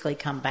quickly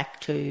come back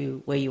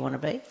to where you want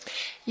to be?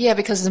 Yeah,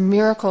 because the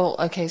miracle,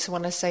 okay, so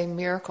when I say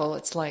miracle,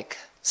 it's like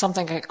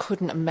something I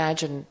couldn't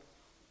imagine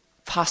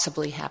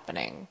possibly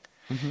happening.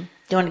 Mm-hmm. Do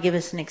you want to give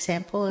us an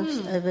example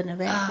of an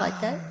event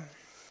like that?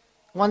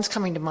 One's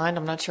coming to mind.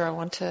 I'm not sure I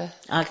want to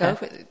Okay. go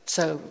with it.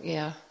 So,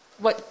 yeah.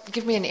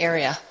 Give me an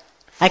area.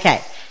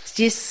 Okay.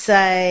 Just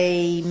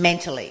say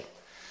mentally.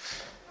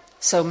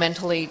 So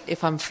mentally,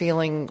 if I'm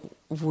feeling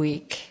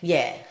weak,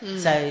 Yeah.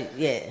 So,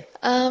 yeah.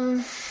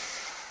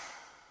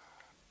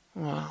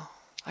 well,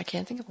 I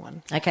can't think of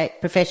one. Okay.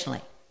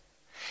 Professionally.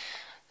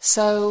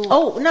 So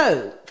Oh,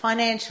 no.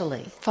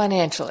 Financially.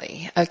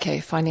 financially, okay,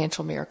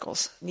 financial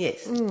miracles.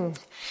 Yes.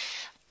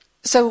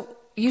 So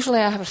usually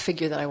I have a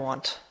figure that I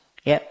want.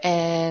 Yep.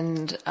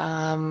 And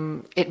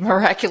it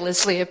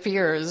miraculously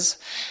appears.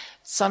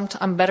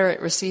 I'm better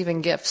at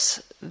receiving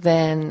gifts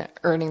than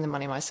earning the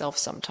money myself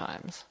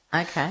sometimes.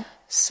 Okay.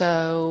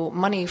 So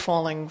money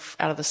falling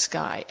out of the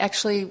sky.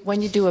 Actually,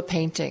 when you do a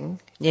painting,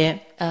 Yeah.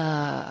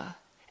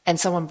 and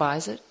someone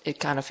buys it, it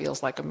kind of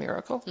feels like a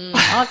miracle.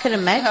 I can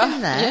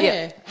imagine that.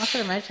 Yeah. I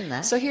can imagine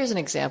that. So here's an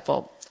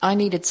example. I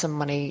needed some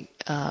money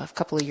a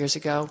couple of years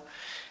ago,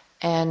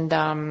 and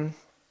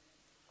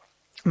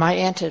my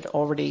aunt had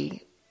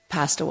already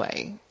passed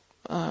away.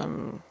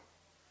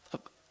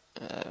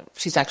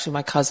 She's actually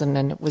my cousin,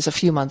 and it was a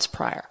few months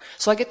prior.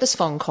 So I get this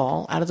phone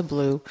call out of the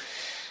blue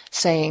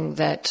saying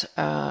that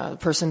the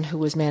person who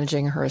was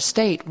managing her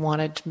estate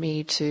wanted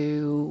me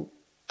to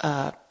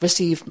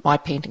receive my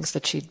paintings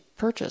that she'd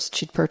purchased.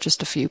 She'd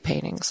purchased a few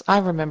paintings. I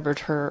remembered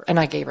her, and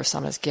I gave her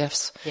some as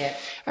gifts. Yeah.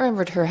 I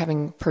remembered her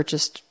having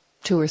purchased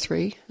 2 or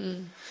 3.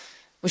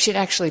 Well, she'd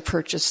actually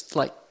purchased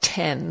like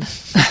 10.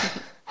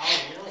 Oh,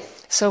 really?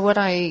 So what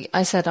I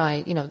said,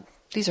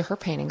 these are her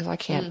paintings. I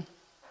can't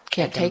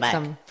take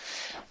them.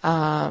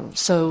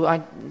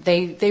 So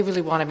they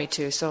really wanted me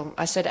to. So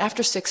I said,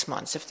 after 6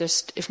 months,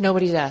 if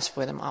nobody's asked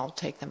for them, I'll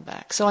take them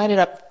back. So I ended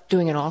up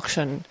doing an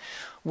auction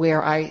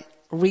where I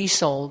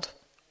resold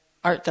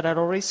art that I'd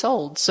already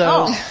sold.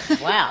 So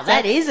wow,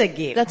 that is a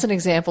gift. that's an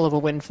example of a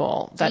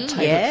windfall. That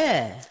type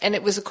yeah. of, and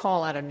it was a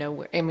call out of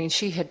nowhere. I mean,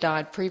 she had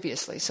died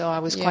previously, so I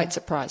was quite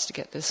surprised to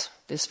get this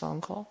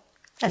phone call.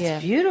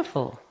 That's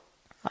beautiful.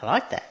 I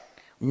like that.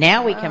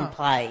 Now we can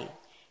play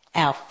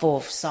our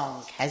 4th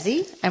song,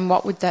 Cassie. And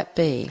what would that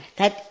be?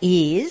 That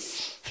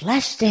is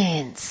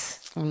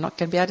Flashdance. I'm not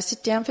going to be able to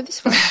sit down for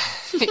this one.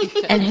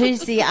 And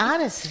who's the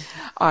artist?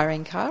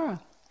 Irene Cara.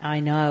 I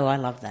know, I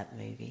love that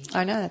movie.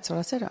 I know, that's what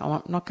I said.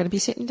 I'm not going to be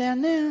sitting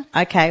down now.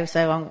 Okay,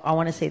 so I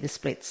want to see the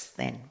splits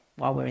then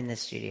while we're in the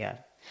studio.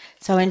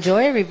 So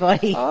enjoy,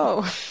 everybody.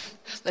 Oh,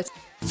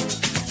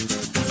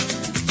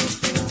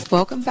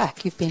 Welcome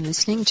back. You've been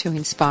listening to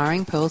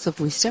Inspiring Pearls of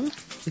Wisdom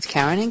with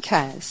Karen and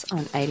Kaz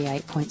on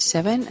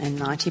 88.7 and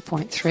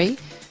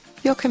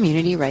 90.3, your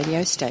community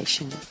radio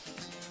station.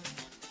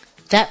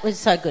 That was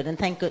so good, and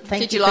thank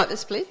Did you. you like the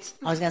splits?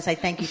 I was going to say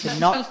thank you for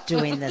not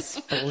doing the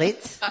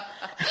splits.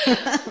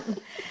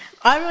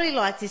 I really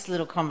like this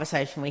little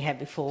conversation we had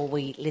before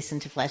we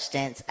listened to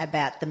Flashdance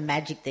about the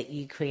magic that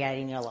you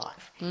create in your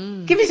life.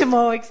 Give me some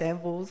more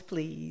examples,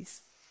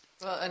 please.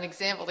 Well, an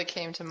example that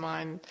came to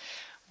mind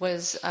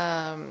was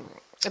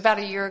about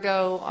a year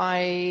ago,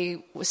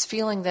 I was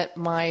feeling that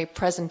my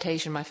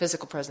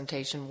physical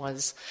presentation,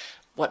 was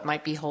what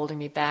might be holding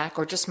me back,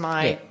 or just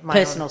my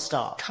personal own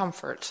style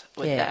comfort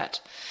with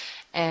that.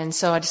 And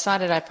so I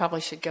decided I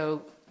probably should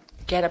go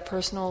get a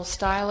personal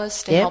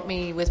stylist to help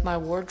me with my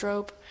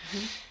wardrobe.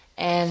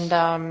 And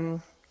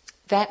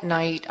that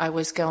night I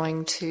was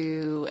going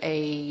to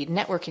a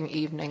networking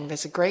evening.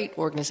 There's a great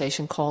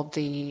organization called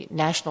the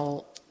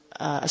National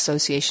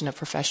Association of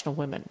Professional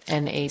Women,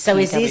 NAPW. So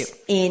is this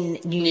in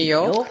New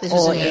York This or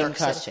is in New in York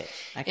Christchurch?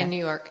 Okay. In New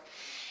York.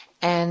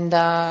 And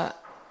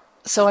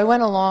so I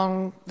went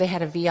along. They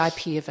had a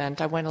VIP event.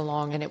 I went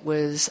along, and it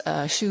was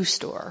a shoe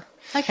store.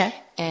 Okay.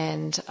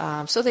 And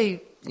so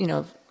they,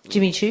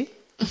 Jimmy Choo?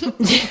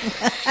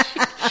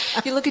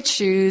 you look at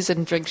shoes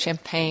and drink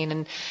champagne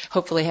and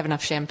hopefully have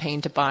enough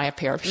champagne to buy a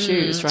pair of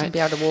shoes, right? To be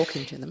able to walk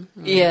into them.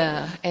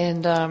 Yeah.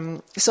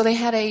 And so they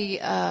had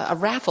a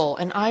raffle,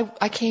 and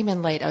I came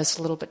in late. I was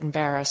a little bit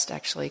embarrassed,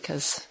 actually,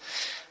 because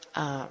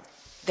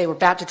they were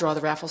about to draw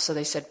the raffle, so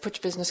they said, put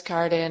your business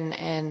card in.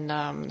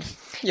 And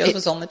yours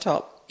was on the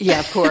top. Yeah,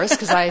 of course,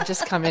 because I had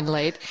just come in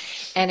late.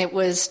 And it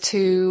was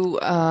to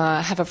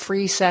have a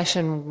free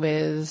session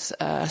with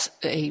a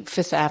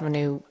Fifth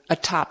Avenue, a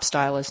top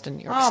stylist in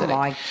New York City. Oh,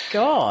 my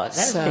God.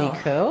 That's pretty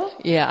cool.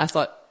 Yeah, I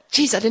thought,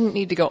 geez, I didn't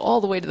need to go all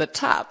the way to the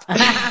top.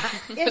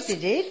 Yes, you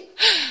did.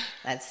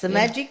 That's the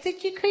magic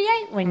that you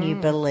create when you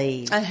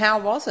believe. And how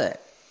was it?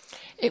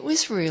 It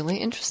was really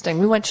interesting.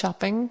 We went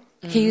shopping.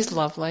 He's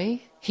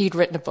lovely. He'd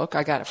written a book.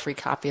 I got a free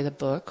copy of the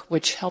book,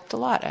 which helped a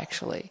lot,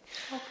 actually.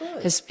 Oh,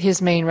 good.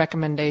 His main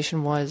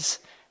recommendation was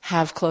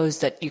have clothes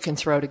that you can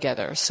throw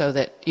together so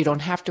that you don't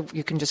have to,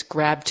 you can just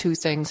grab 2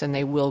 things and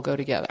they will go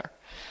together.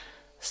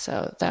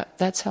 So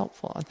that's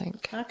helpful, I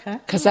think. Okay.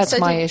 Because that's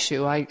my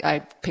issue. I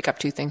pick up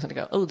 2 things and I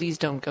go, oh, these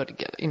don't go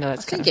together.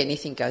 That's I think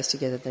anything goes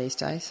together these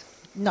days.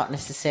 Not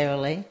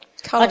necessarily.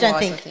 Colour-wise,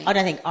 I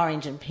don't think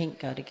orange and pink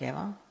go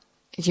together.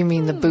 You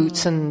mean the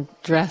boots and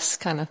dress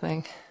kind of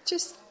thing?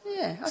 Just,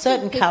 yeah.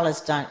 Certain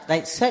colours don't.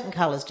 Certain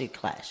colours do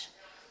clash.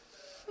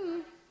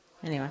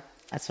 Anyway,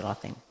 that's what I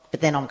think.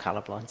 But then I'm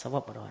colourblind, so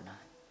what would I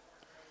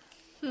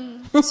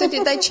know? So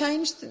did they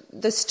change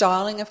the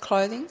styling of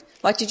clothing?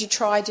 Like, did you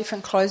try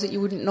different clothes that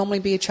you wouldn't normally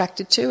be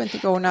attracted to and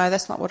think, oh, no,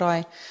 that's not what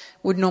I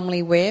would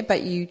normally wear,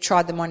 but you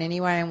tried them on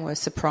anyway and were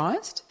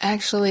surprised?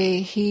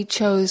 Actually, he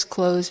chose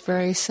clothes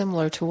very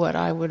similar to what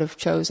I would have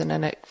chosen,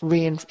 and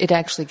it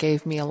actually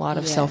gave me a lot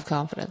of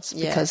self-confidence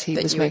because he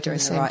was making the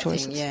same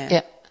choices.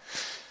 Yeah.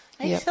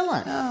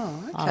 Excellent.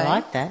 Oh, okay. I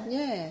like that.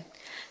 Yeah.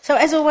 So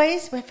as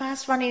always, we're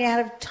fast running out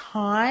of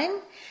time.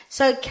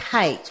 So,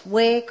 Kate,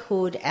 where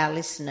could our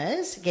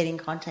listeners get in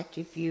contact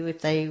with you if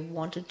they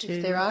wanted to?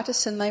 If they're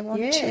artists and they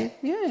want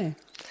to,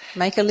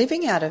 make a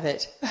living out of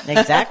it.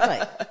 Exactly.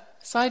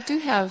 So I do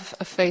have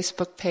a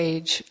Facebook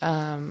page.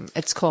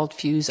 It's called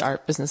Fuse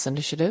Art Business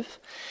Initiative.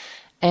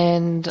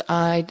 And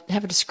I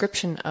have a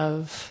description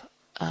of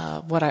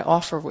what I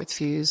offer with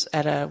Fuse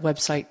at a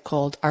website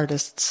called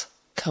Artists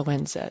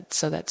Co-NZ.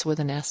 So that's with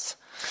an S.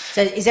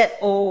 So is that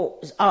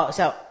all? Oh,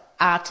 so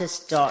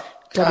artist.co.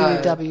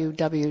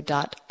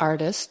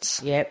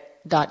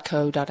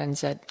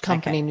 www.artists.co.nz,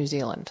 Company Okay. New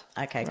Zealand.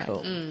 Okay,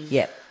 cool.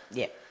 Yep.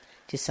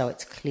 Just so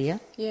it's clear.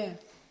 Yeah.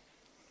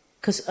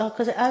 Because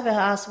over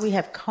us, we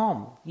have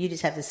COM. You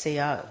just have the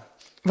CO.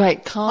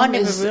 Right, Com I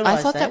never is. I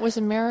realised thought that. that was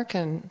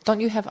American. Don't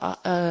you have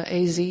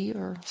AZ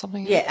or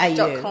something? Yeah,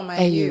 AU. .com.au.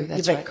 AU,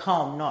 that's but right.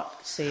 COM,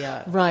 not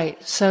CO.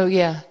 Right. So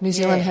yeah, New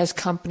Zealand Yeah. has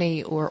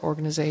company or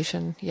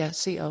organization. Yeah,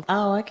 CO.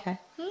 Oh, okay.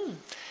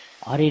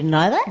 I didn't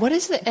know that. What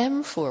is the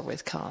M for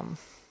with Com?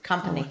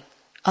 Company.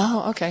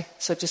 Oh, okay.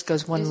 So it just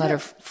goes one Is letter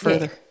it?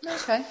 further.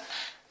 Okay.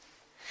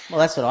 Well,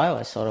 that's what I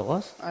always thought it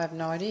was. I have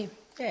no idea.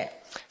 Yeah.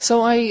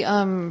 So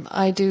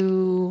I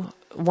do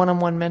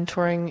one-on-one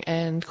mentoring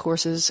and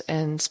courses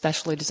and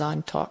specially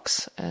designed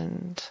talks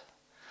and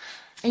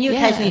And you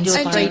Yeah, occasionally do a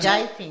inspiring.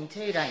 3-day thing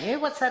too, don't you?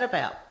 What's that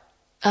about?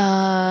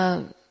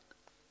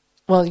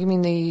 well, you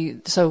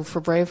mean so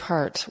for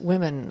Braveheart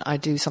women, I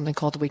do something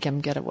called the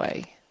Weekend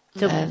Getaway.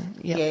 And,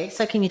 Yeah.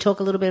 So can you talk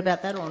a little bit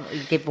about that, or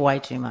you give away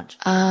too much?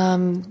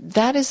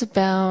 That is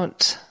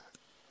about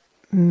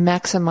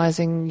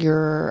maximizing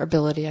your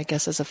ability, I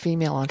guess, as a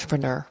female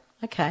entrepreneur.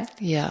 Okay.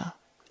 Yeah.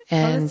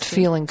 And that's good.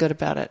 feeling good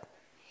about it.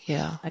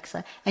 Yeah.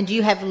 Excellent. And do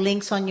you have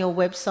links on your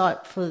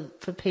website for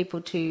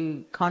people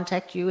to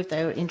contact you if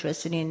they were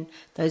interested in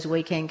those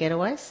weekend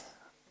getaways?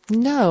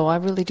 No, I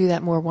really do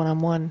that more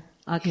one-on-one.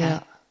 Okay.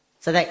 Yeah.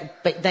 So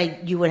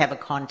you would have a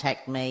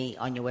contact me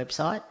on your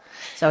website.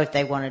 So if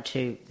they wanted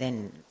to,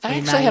 then I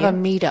email actually have you. a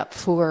meetup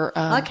for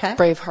Okay.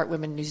 Braveheart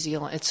Women New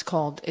Zealand. It's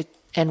called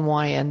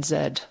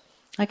NYNZ,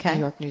 Okay. New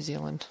York, New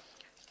Zealand.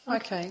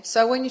 Okay.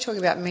 So when you're talking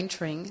about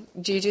mentoring,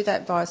 do you do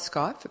that via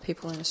Skype for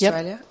people in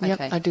Australia? Yep.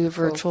 Okay. I do cool.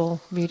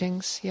 virtual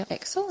meetings. Yep.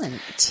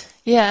 Excellent.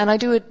 Yeah, and I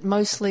do it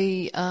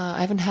mostly. I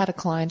haven't had a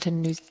client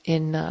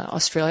in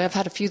Australia. I've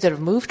had a few that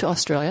have moved to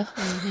Australia.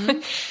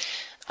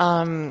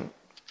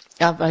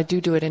 I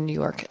do it in New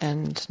York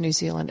and New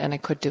Zealand, and I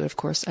could do it, of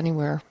course,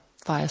 anywhere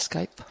via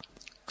Skype.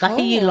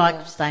 Lucky you Cool.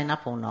 like staying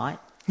up all night.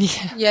 Yeah.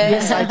 Yeah.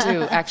 Yes, I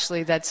do.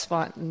 Actually, that's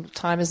fun.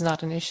 Time is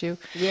not an issue.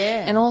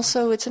 Yeah. And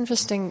also, it's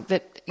interesting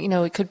that,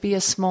 it could be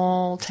a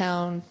small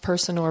town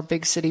person or a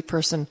big city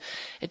person.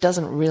 It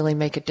doesn't really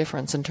make a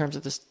difference in terms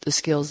of the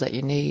skills that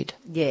you need.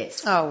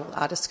 Yes. Oh,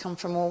 artists come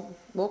from all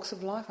walks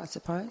of life, I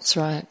suppose, That's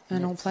right.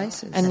 and all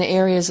places. And the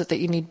areas that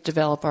you need to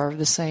develop are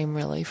the same,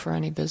 really, for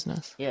any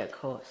business. Yeah, of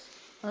course.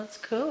 That's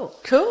cool.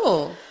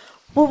 cool.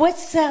 Well,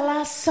 what's our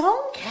last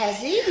song,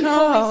 Kazzy, before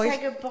Oh, we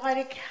say goodbye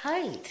to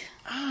Kate?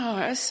 Oh,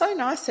 it's so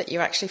nice that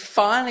you actually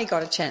finally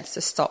got a chance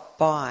to stop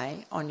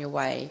by on your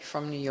way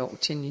from New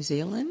York to New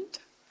Zealand.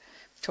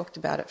 We've talked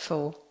about it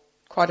for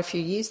quite a few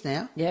years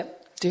now.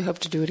 Yep. Do hope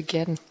to do it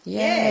again.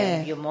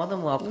 Yeah. You're more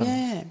than welcome.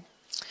 Yeah.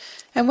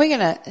 And we're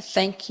going to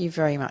thank you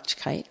very much,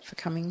 Kate, for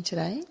coming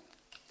today,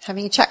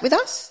 having a chat with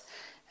us.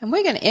 And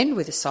we're going to end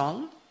with a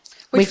song.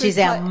 Which we is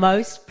our play-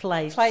 most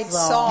played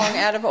song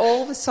out of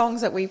all the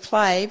songs that we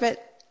play.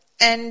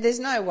 And there's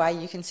no way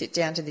you can sit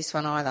down to this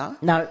one either.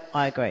 No,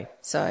 I agree.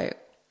 So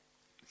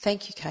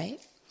thank you, Kate.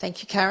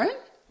 Thank you, Karen.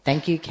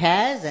 Thank you,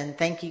 Kaz, and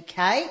thank you,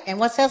 Kate. And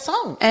what's our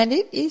song? And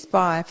it is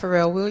by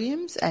Pharrell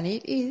Williams, and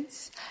it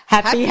is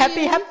Happy,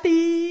 happy,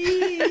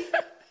 happy.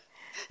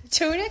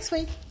 Till next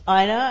week.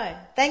 I know.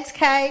 Thanks,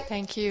 Kate.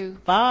 Thank you.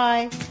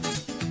 Bye.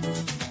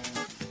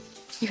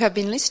 You have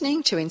been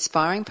listening to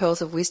Inspiring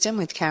Pearls of Wisdom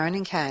with Karen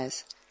and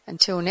Kaz.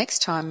 Until next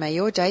time, may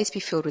your days be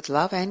filled with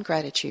love and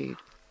gratitude.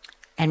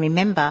 And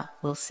remember,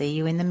 we'll see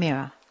you in the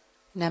mirror.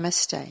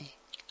 Namaste.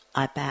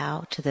 I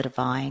bow to the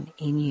divine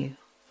in you.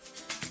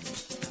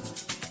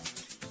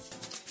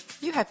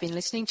 You have been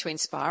listening to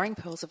Inspiring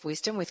Pearls of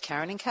Wisdom with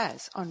Karen and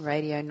Kaz on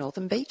Radio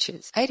Northern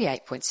Beaches,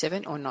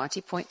 88.7 or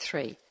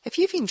 90.3. If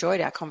you've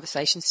enjoyed our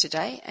conversations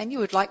today and you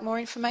would like more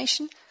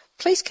information,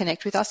 please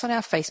connect with us on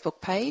our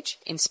Facebook page,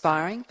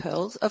 Inspiring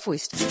Pearls of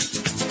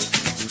Wisdom.